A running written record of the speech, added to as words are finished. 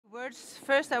words.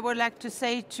 First, I would like to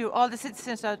say to all the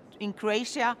citizens in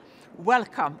Croatia,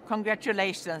 welcome,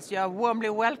 congratulations. You are warmly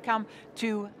welcome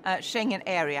to Schengen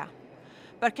area.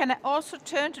 But can I also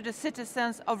turn to the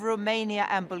citizens of Romania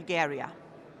and Bulgaria?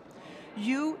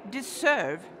 You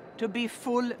deserve to be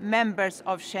full members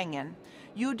of Schengen.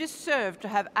 You deserve to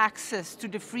have access to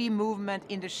the free movement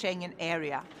in the Schengen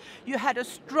area. You had a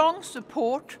strong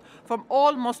support from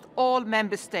almost all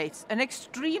member states, an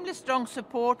extremely strong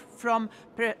support from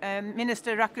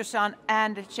Minister Rakusan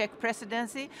and the Czech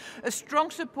presidency, a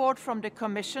strong support from the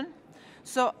Commission.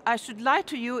 So I should lie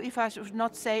to you if I should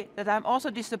not say that I'm also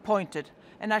disappointed,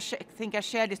 and I think I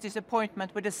share this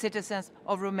disappointment with the citizens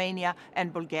of Romania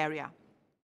and Bulgaria.